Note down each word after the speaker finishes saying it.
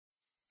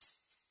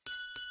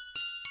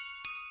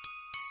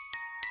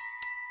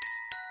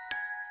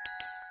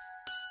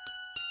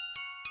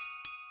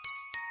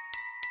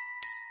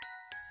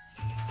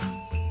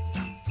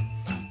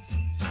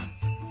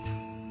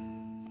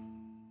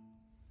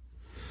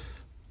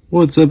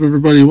What's up,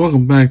 everybody?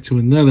 Welcome back to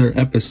another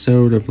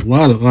episode of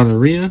Lotta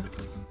Loteria.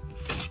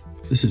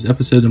 This is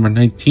episode number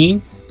 19,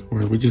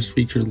 where we just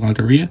featured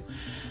Loteria.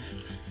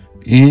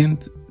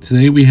 And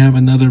today we have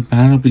another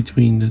battle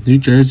between the New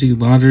Jersey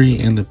Lottery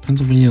and the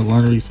Pennsylvania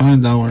Lottery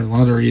 $5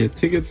 Loteria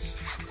tickets.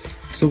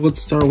 So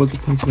let's start with the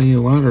Pennsylvania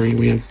Lottery.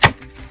 We have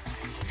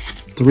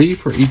 3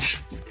 for each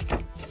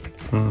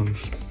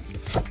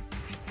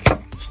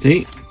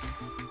state.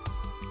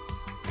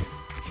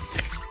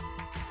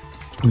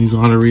 These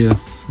Loteria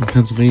in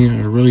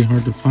Pennsylvania are really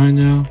hard to find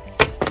now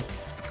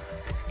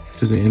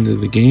because they ended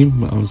the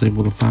game, but I was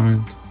able to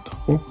find a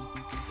couple.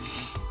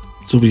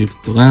 So we have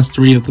the last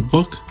 3 of the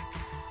book,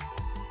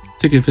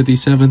 ticket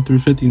 57 through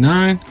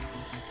 59.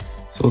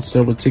 So let's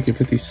start with ticket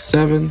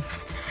 57.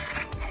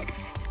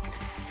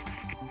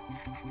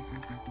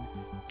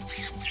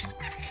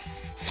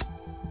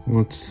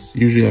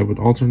 Usually I would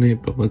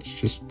alternate, but let's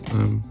just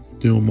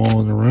do them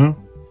all in a row.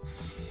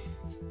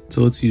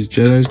 So let's use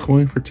Jedi's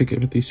coin for ticket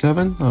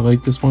 57. I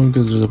like this one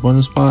because there's a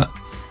bonus spot.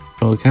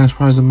 Draw a cash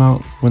prize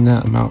amount, win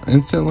that amount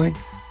instantly.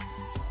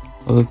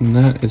 Other than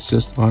that, it's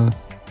just a lot of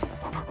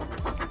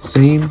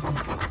same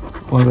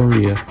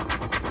Loteria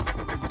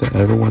that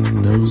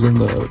everyone knows and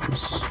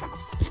loves. So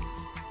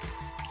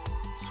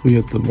we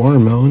have the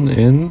watermelon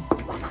and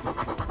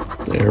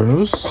the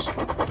arrows.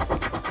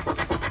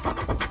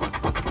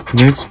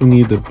 Next we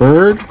need the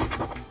bird.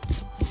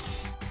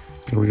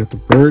 And we got the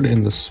bird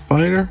and the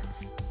spider.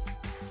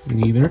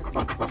 Neither.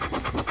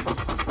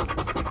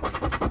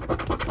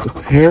 The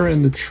pear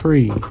and the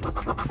tree.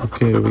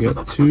 Okay, we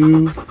got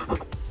 2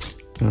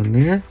 down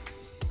there.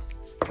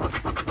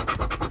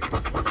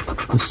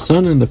 The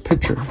sun and the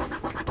pitcher.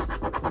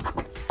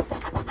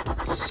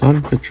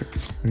 Sun pitcher.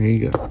 There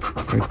you go.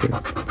 Right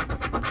there.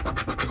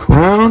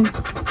 Crown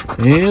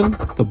and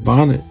the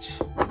bonnet.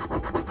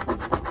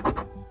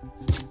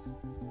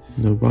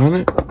 No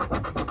bonnet.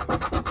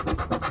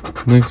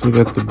 Next we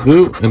got the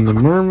boot and the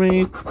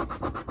mermaid.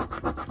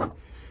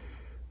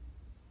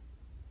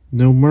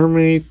 No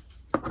mermaid.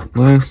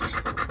 Last,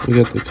 we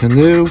got the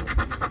canoe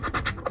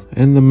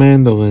and the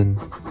mandolin.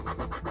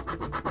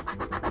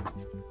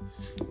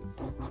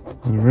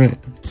 Alright.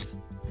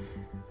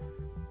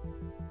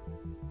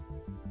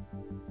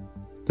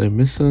 Did I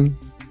miss one?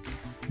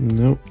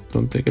 Nope,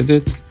 don't think I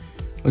did.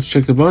 Let's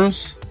check the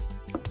bonus.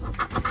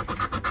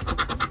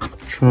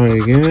 Try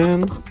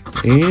again.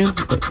 And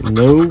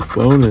no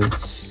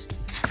bonus.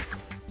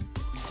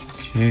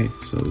 Okay,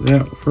 so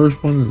that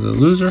first one is a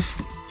loser.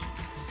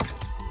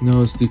 Now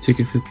let's do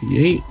ticket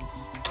 58.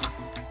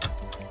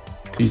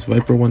 Use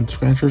Viper 1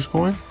 Scratcher's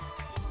coin.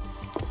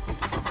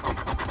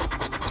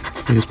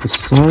 Here's the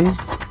sun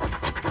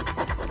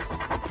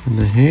in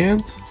the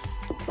hand.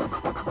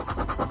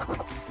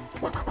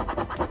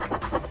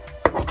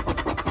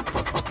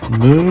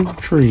 Moon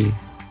tree.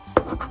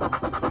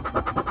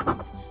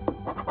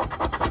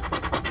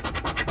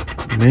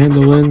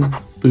 Mandolin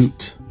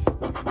boot.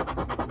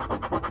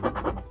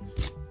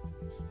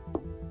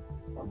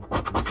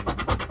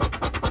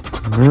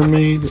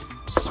 Mermaid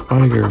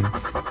spider.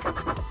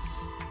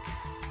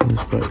 No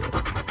spider.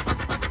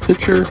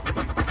 Pitcher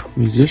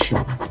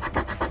musician.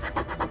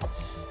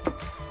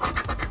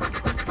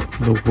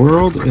 The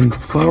world in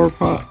flower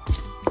pot.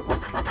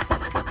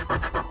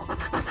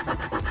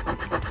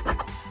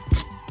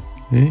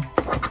 Okay.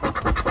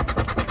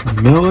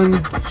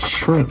 Melon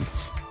shrimp.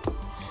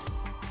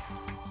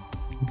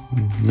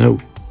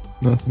 Nope,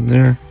 nothing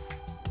there.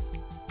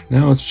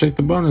 Now let's check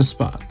the bonus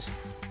spot.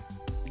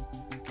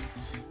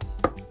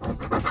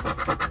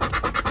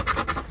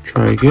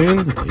 Try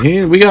again,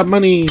 and we got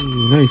money.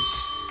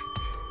 Nice.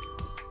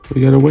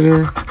 We got a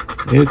winner.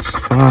 It's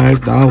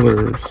 $5.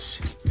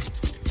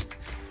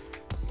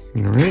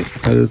 Alright,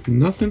 better than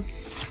nothing.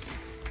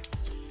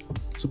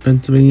 So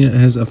Pennsylvania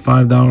has a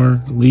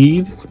 $5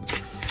 lead.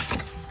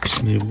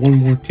 And they have one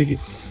more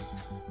ticket.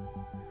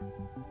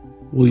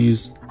 We'll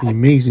use the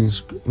amazing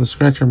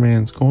Scratcher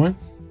Man's coin.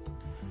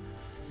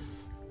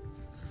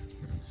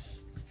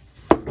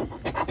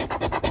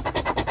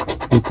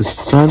 With the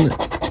sun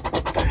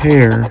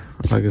pear,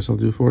 I guess I'll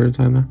do 4 at a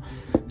time now.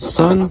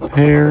 Sun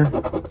pear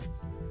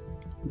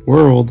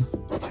world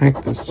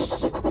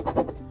cactus.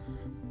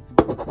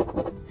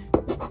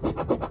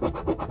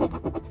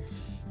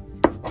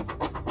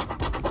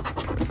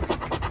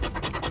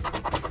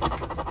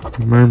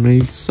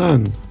 Mermaid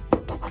sun.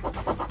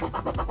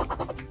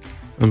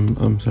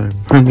 I'm sorry,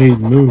 mermaid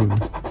moon.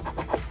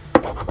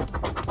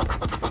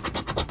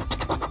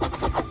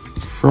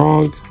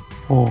 Frog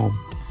palm.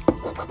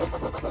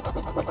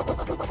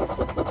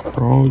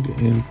 Frog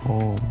and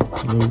palm.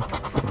 No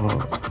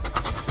frog.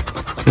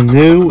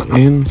 Canoe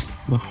and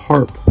the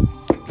harp.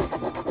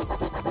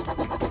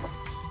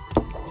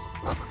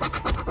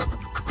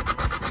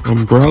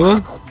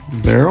 Umbrella.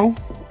 Barrel.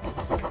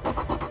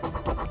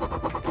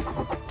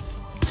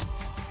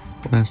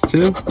 Last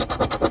 2.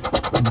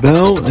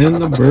 Bell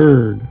and the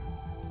bird.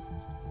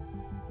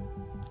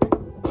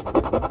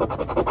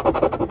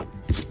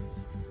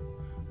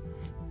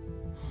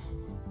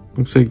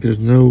 Looks like there's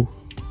no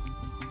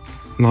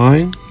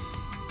line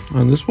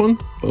on this one,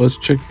 but let's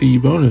check the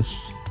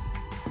bonus.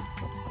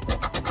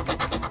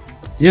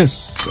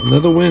 Yes,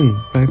 another win.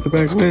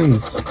 Back-to-back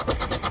wins.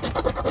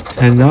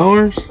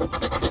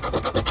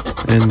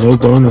 $10 and no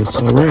bonus.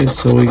 Alright,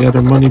 so we got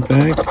our money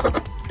back.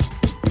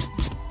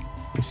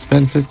 We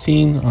spent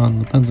 $15 on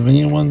the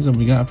Pennsylvania ones and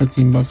we got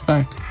 15 bucks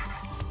back.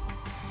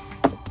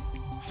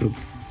 So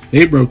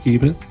they broke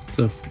even.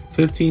 So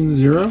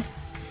 15-0.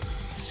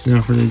 Now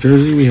for New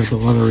Jersey, we have the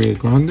Loteria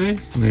Grande,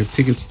 and I have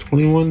tickets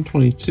 21,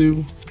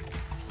 22,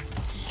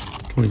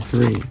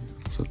 23.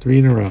 So 3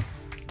 in a row.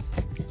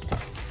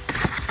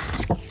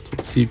 So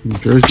let's see if New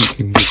Jersey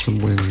can get some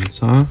wins,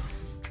 huh?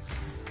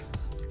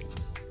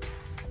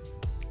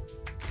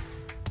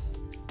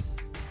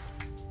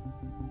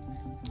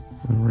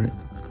 Alright.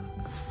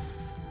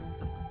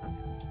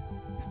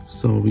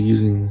 So we'll be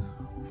using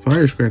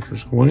Fire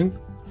Scratcher's coin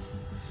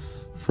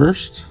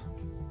first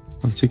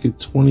on ticket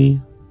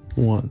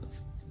 21.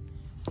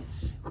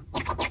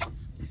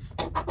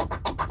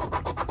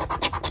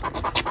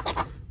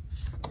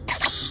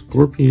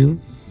 Scorpion,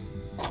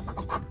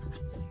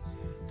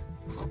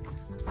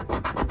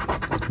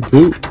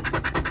 Boot,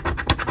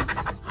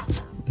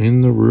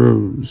 and the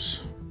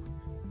Rose,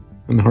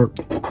 and the Heart.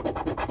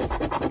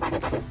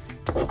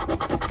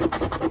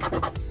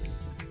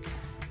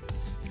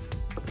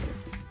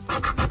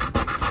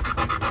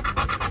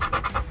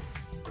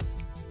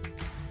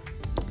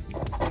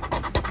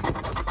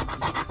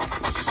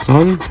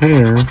 Sun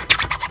Pair,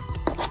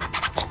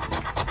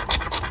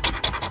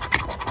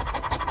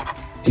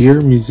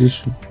 Dear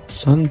Musician.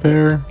 Sun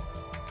Pair,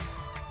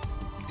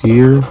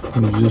 Dear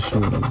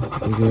Musician.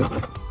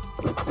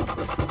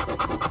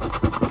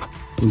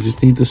 We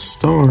just need the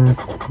star.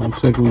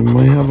 Looks like we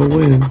might have a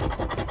win.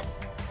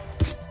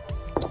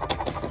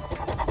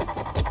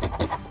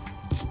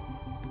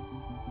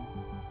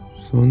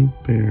 Sun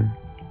Pair,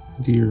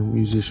 Dear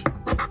Musician.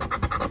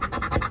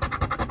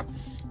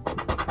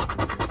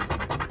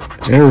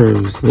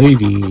 Arrows,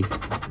 Lady,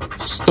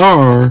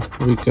 Star.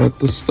 We got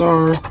the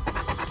star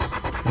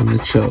and the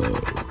cello.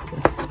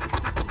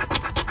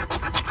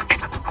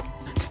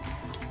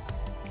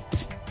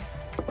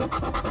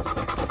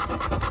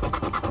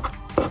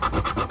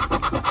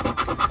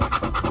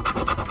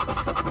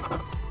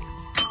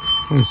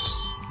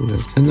 Nice. We got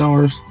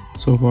 $10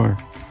 so far.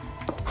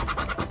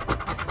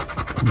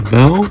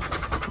 Bell,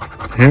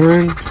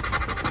 Heron,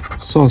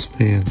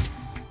 Saucepan.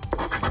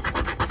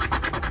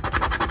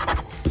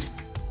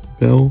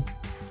 Bell,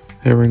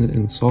 Heron,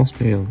 and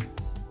Saucepan.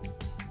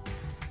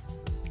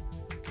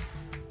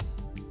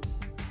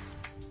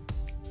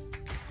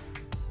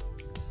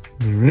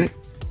 Alright.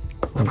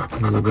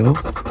 Here we go.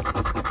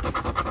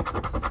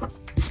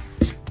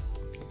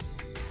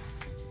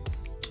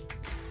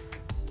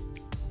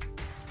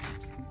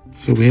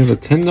 So we have a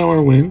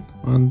 $10 win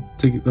on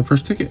the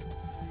first ticket.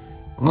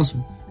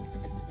 Awesome.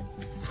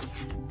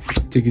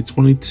 Ticket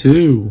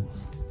 22.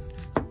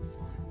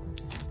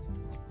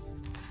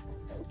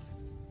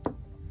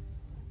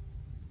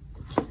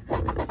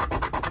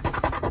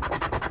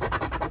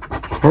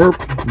 Harp,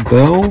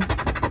 Bell,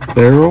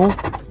 Barrel,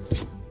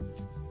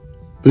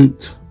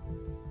 Boot.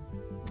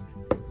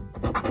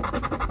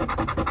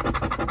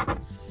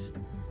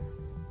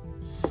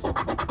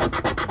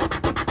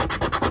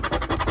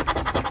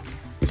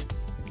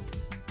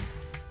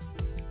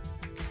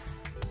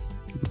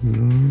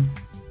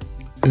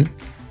 Okay.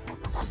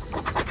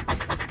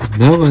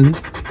 Melon,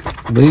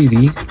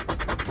 Lady,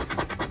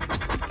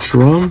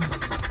 Drum,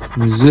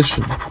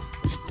 Musician.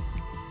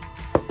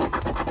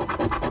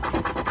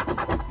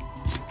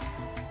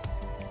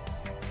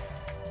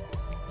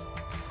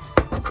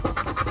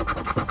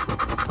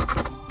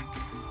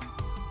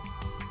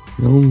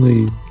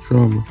 Lonely,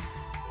 Drum,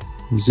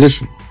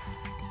 Musician.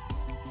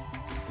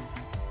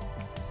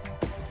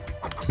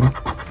 Okay.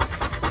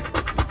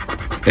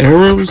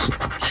 Arrows,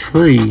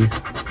 Tree,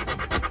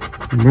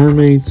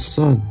 Mermaid,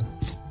 Sun.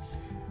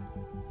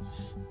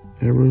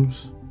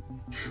 Arrows,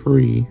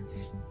 Tree.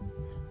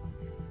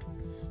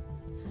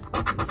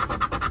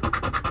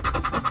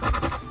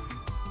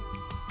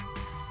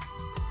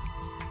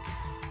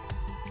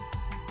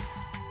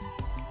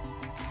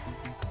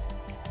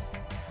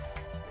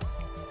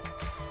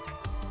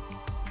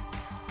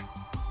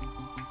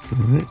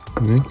 Alright,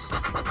 next.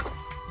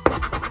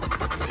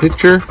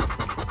 Pitcher,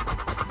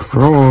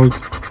 Frog,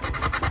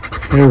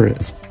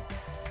 Parrot.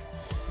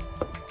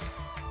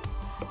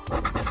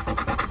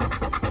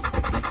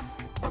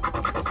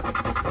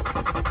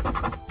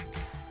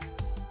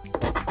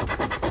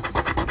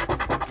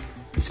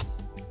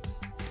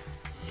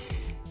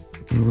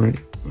 Alright,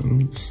 I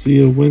don't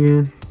see a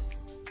winner.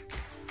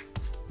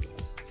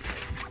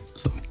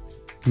 So,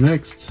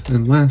 next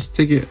and last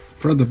ticket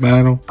for the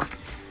battle.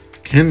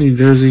 Can New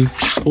Jersey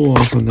pull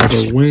off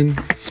another win?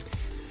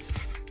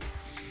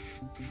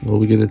 Will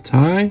we get a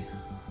tie?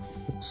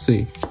 Let's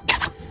see.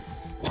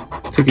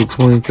 Ticket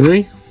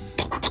 23.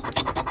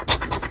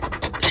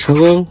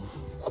 Cello,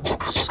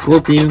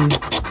 Scorpion,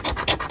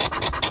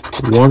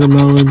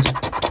 Watermelon,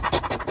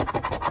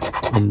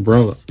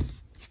 Umbrella.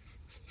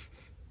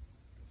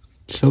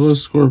 Cello,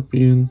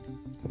 Scorpion,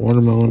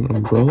 watermelon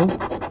umbrella.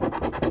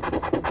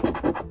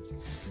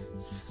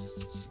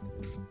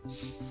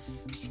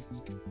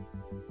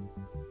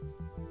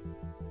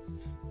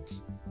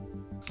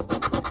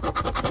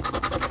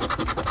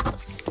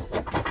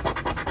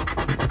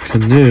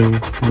 Canoe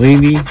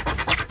lady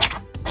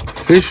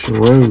fish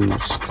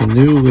rose.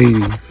 Canoe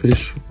lady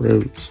fish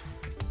rose.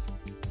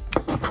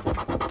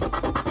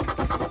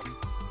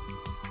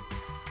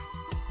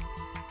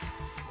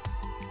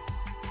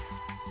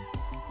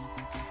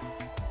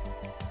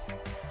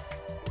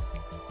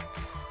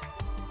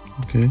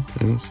 Okay,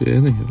 I don't see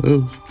any of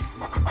those.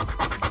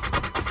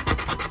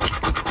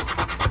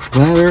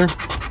 Ladder,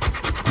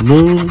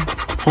 moon,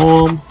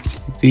 palm,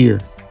 deer.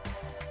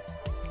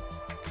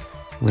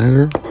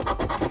 Ladder.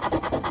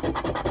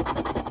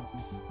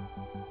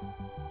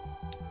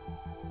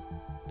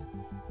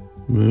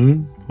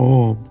 Moon,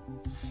 palm,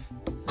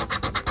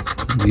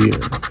 deer.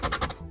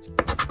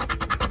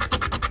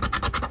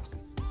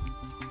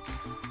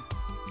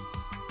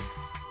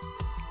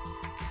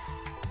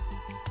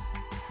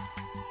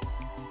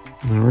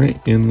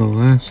 Alright, and the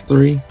last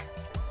three.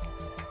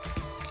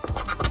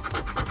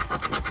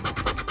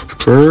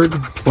 Bird,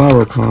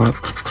 flower pot,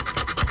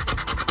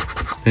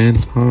 and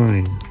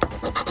pine.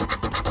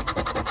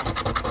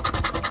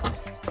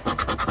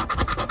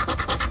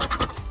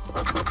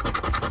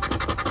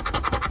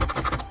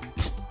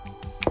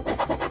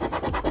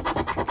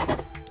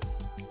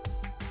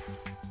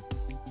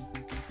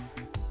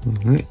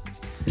 Alright.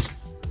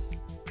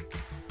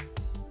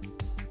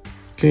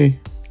 Okay.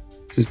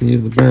 Just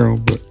needed the barrel,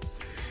 but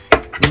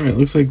alright,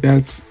 looks like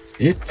that's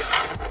it.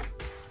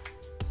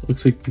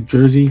 Looks like the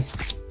jersey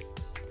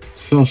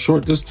fell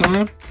short this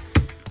time.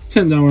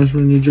 $10 for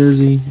New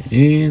Jersey,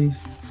 and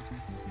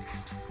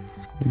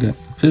we got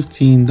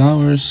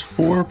 $15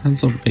 for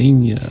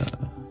Pennsylvania.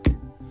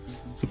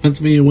 So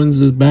Pennsylvania wins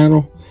this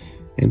battle.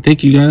 And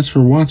thank you guys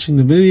for watching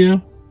the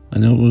video. I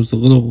know it was a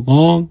little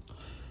long,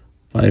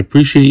 but I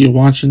appreciate you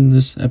watching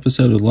this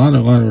episode of Lotta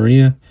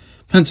Loteria.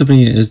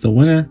 Pennsylvania is the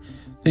winner.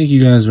 Thank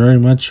you guys very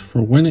much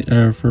for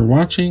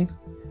watching,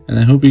 and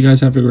I hope you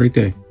guys have a great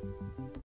day.